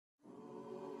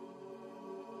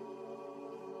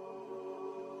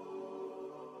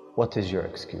What is your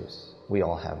excuse? We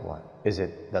all have one. Is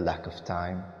it the lack of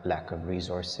time, lack of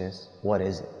resources? What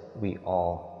is it? We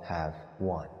all have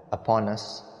one. Upon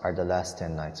us are the last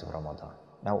 10 nights of Ramadan.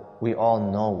 Now, we all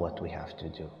know what we have to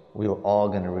do. We are all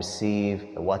going to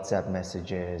receive the WhatsApp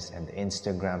messages and the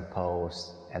Instagram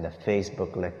posts and the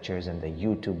Facebook lectures and the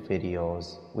YouTube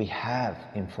videos. We have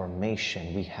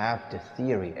information, we have the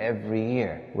theory every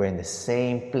year. We're in the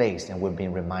same place and we're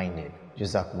being reminded.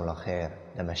 Jazakumullah khair.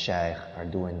 The mashayikh are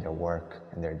doing their work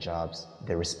and their jobs,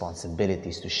 their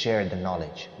responsibilities to share the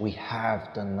knowledge. We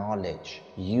have the knowledge.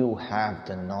 You have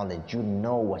the knowledge. You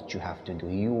know what you have to do.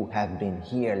 You have been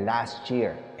here last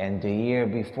year and the year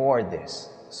before this.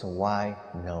 So why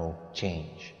no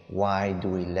change? Why do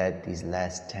we let these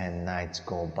last 10 nights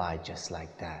go by just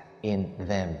like that? In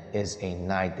them is a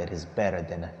night that is better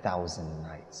than 1,000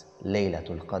 nights.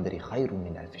 Laylatul Qadri khayrun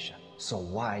min alf shahr. So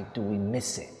why do we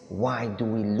miss it? Why do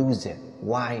we lose it?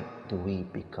 Why do we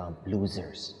become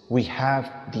losers? We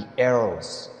have the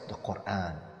arrows, the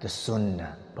Quran, the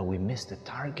Sunnah, but we miss the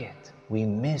target. We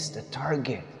miss the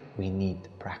target. We need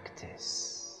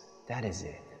practice. That is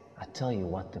it. I tell you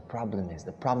what the problem is.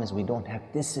 The problem is we don't have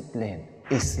discipline.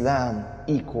 Islam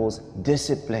equals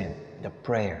discipline. The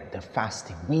prayer, the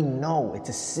fasting. We know it's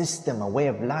a system, a way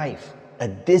of life, a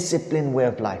disciplined way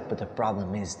of life. But the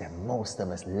problem is that most of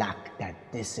us lack that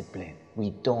discipline.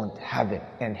 We don't have it.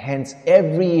 And hence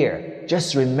every year,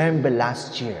 just remember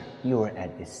last year, you were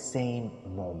at the same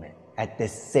moment, at the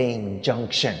same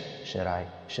junction. Should I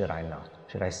not?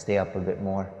 Should I stay up a bit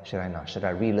more? Should I not? Should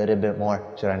I read a little bit more?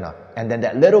 Should I not? And then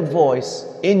that little voice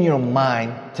in your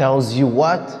mind tells you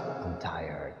what? I'm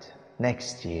tired.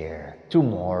 Next year,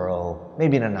 tomorrow,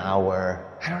 maybe in an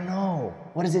hour. I don't know.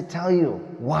 What does it tell you?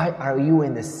 Why are you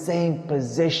in the same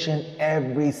position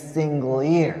every single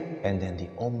year? And then the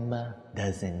ummah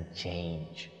doesn't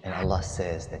change. And Allah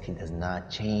says that He does not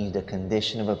change the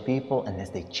condition of a people unless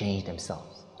they change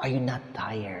themselves. Are you not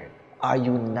tired? Are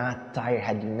you not tired?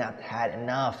 Had you not had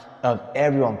enough of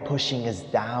everyone pushing us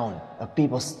down, of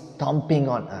people stomping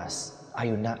on us? Are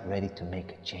you not ready to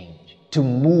make a change? To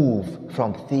move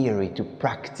from theory to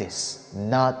practice?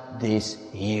 Not this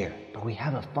year. But we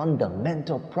have a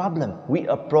fundamental problem. We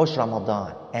approach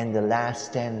Ramadan and the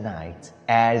last 10 nights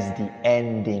as the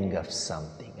ending of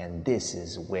something. And this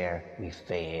is where we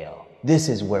fail. This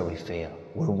is where we fail.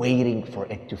 We're waiting for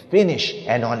it to finish.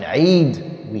 And on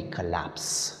Eid, we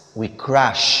collapse. We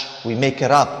crash, we make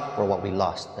it up for what we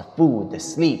lost. The food, the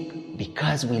sleep.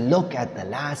 Because we look at the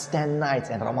last 10 nights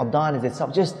and Ramadan is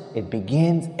itself just, it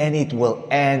begins and it will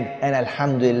end. And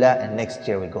alhamdulillah, and next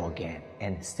year we go again.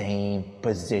 And same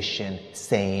position,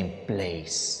 same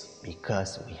place.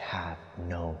 Because we have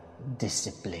no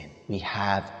discipline. We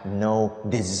have no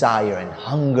desire and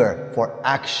hunger for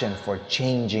action, for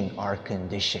changing our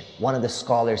condition. One of the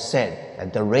scholars said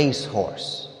that the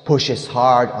racehorse pushes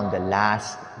hard on the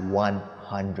last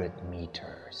 100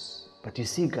 meters. But you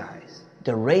see guys,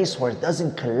 the racehorse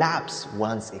doesn't collapse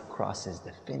once it crosses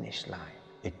the finish line.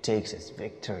 It takes its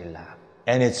victory lap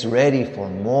and it's ready for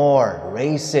more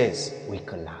races. We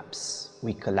collapse.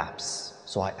 We collapse.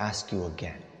 So I ask you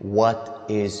again, what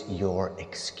is your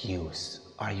excuse?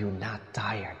 Are you not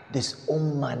tired? This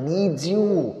ummah needs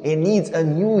you. It needs a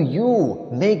new you.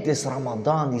 Make this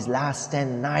Ramadan, these last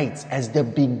 10 nights, as the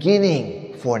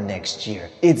beginning for next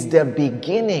year. It's the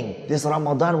beginning. This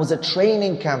Ramadan was a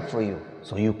training camp for you.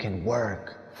 So you can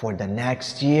work for the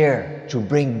next year to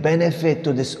bring benefit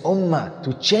to this ummah,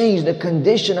 to change the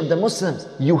condition of the Muslims.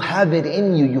 You have it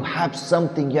in you. You have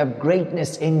something. You have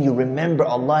greatness in you. Remember,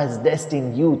 Allah has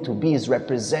destined you to be His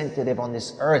representative on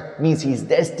this earth. Means He's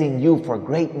destined you for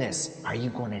greatness. Are you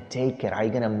going to take it? Are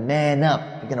you going to man up?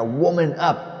 Are you going to woman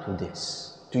up to this?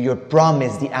 To your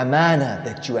promise, the amana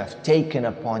that you have taken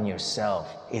upon yourself.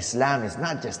 Islam is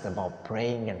not just about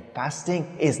praying and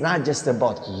fasting. It's not just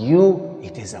about you.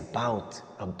 It is about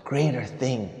a greater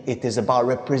thing. It is about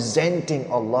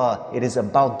representing Allah. It is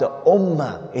about the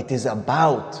ummah. It is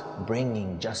about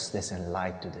bringing justice and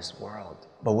light to this world.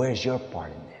 But where's your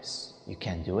part in this? You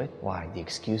can't do it. Why? The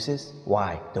excuses?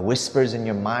 Why? The whispers in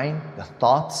your mind? The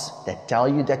thoughts that tell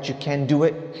you that you can't do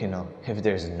it? You know, if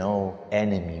there's no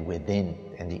enemy within,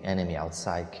 and the enemy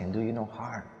outside can do you no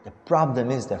harm. The problem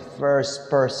is the first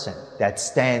person that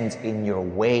stands in your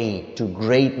way to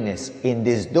greatness in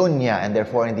this dunya and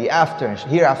therefore in the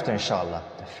hereafter inshallah.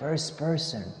 The first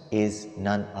person is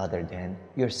none other than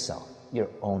yourself, your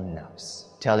own nafs,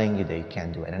 telling you that you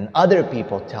can't do it. And other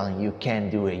people telling you can't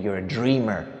do it, you're a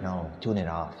dreamer. No, tune it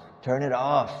off. Turn it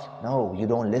off. No, you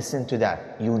don't listen to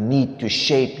that. You need to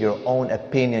shape your own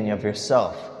opinion of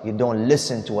yourself. You don't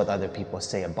listen to what other people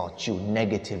say about you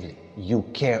negatively. You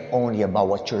care only about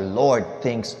what your Lord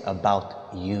thinks about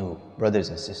you. Brothers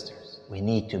and sisters, we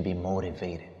need to be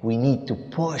motivated. We need to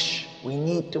push. We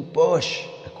need to push.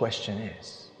 The question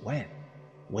is, when?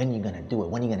 When are you going to do it?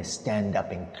 When are you going to stand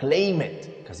up and claim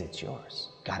it? Because it's yours.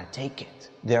 Gotta take it.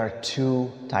 There are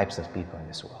two types of people in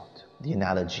this world. The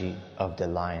analogy of the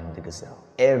lion and the gazelle.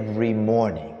 Every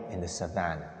morning in the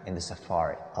savannah, in the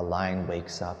safari, a lion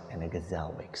wakes up and a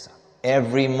gazelle wakes up.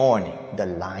 Every morning, the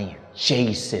lion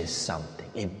chases something.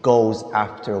 It goes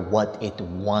after what it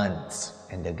wants.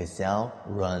 And the gazelle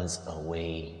runs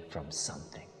away from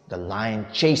something. The lion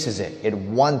chases it. It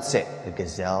wants it. The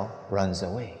gazelle runs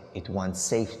away. It wants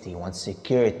safety, wants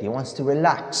security, wants to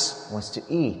relax, wants to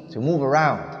eat, to move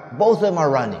around. Both of them are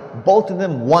running. Both of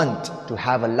them want to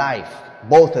have a life.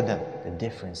 Both of them. The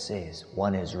difference is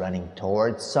one is running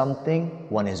towards something,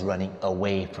 one is running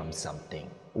away from something.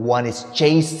 One is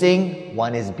chasing,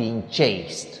 one is being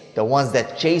chased. The ones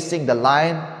that chasing the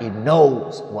lion, it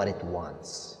knows what it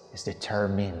wants. It's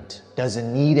determined.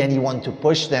 Doesn't need anyone to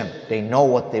push them. They know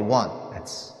what they want.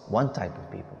 That's one type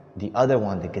of people. The other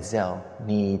one, the gazelle,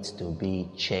 needs to be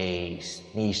chased,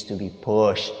 needs to be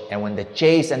pushed. And when the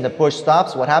chase and the push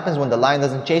stops, what happens when the lion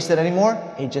doesn't chase it anymore?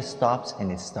 It just stops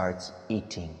and it starts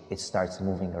eating. It starts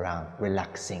moving around,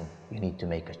 relaxing. You need to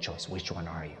make a choice. Which one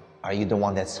are you? Are you the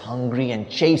one that's hungry and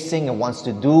chasing and wants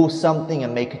to do something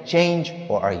and make a change?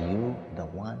 Or are you the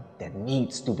one that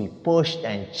needs to be pushed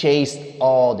and chased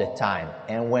all the time?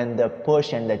 And when the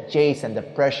push and the chase and the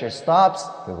pressure stops,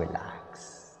 you relax.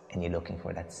 And you're looking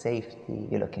for that safety,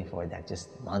 you're looking for that just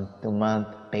month-to-month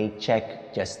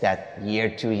paycheck, just that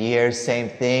year-to-year, same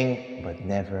thing, but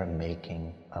never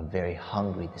making a very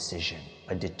hungry decision,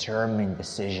 a determined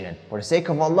decision. For the sake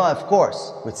of Allah, of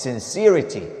course, with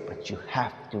sincerity, but you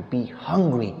have to be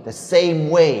hungry the same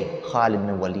way Khalid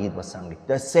ibn Walid was hungry,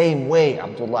 the same way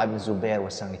Abdullah ibn Zubair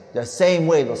was hungry, the same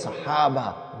way the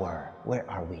Sahaba were. Where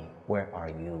are we? Where are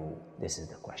you? This is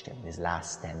the question. These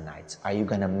last 10 nights. Are you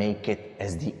going to make it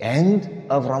as the end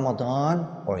of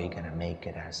Ramadan? Or are you going to make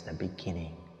it as the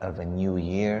beginning of a new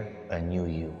year, a new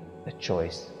you? The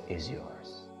choice is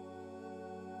yours.